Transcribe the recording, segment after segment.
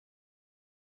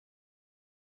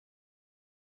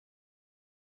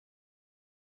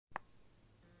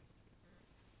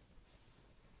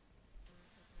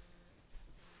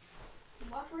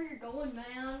going,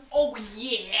 man. Oh,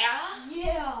 yeah?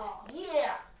 Yeah.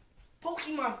 Yeah.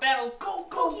 Pokemon battle, go,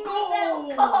 go, Pokemon go!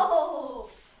 battle, go!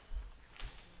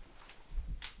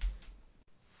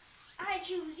 I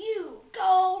choose you.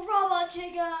 Go, Robot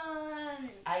Chicken!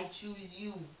 I choose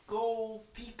you. Go,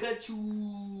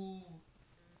 Pikachu.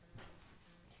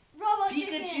 Robot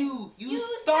Pikachu, Chicken! use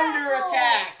Thunder Apple.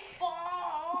 Attack.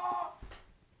 Oh.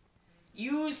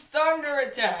 Use Thunder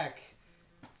Attack.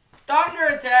 Thunder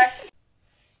Attack.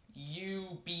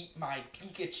 You beat my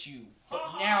Pikachu,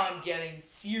 but now I'm getting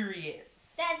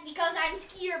serious. That's because I'm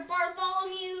skier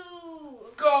Bartholomew.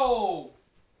 Go,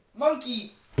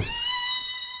 Monkey.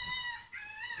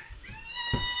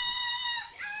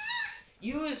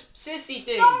 Use Sissy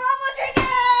Thing. Go, Robot Chicken!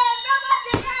 Robot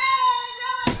Chicken!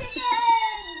 Robot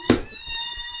Chicken!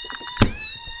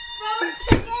 Robot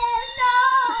Chicken! No!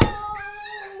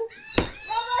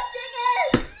 Robot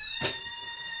Chicken!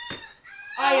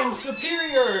 I am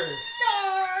superior.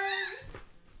 Darn!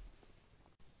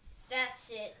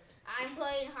 That's it. I'm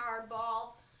playing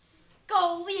hardball.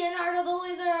 Go, Leonardo the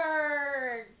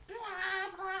Lizard!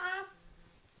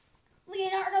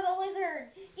 Leonardo the Lizard!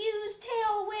 Use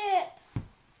Tail Whip!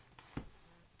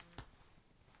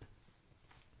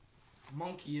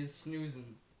 Monkey is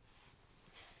snoozing.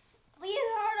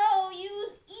 Leonardo,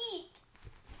 use Eat!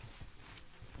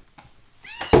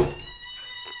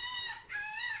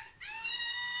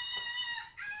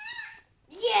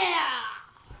 Yeah!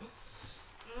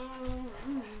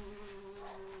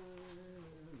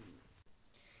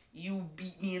 You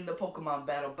beat me in the Pokemon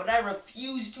battle, but I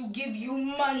refuse to give you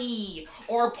money,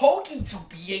 or Pokey to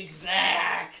be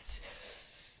exact.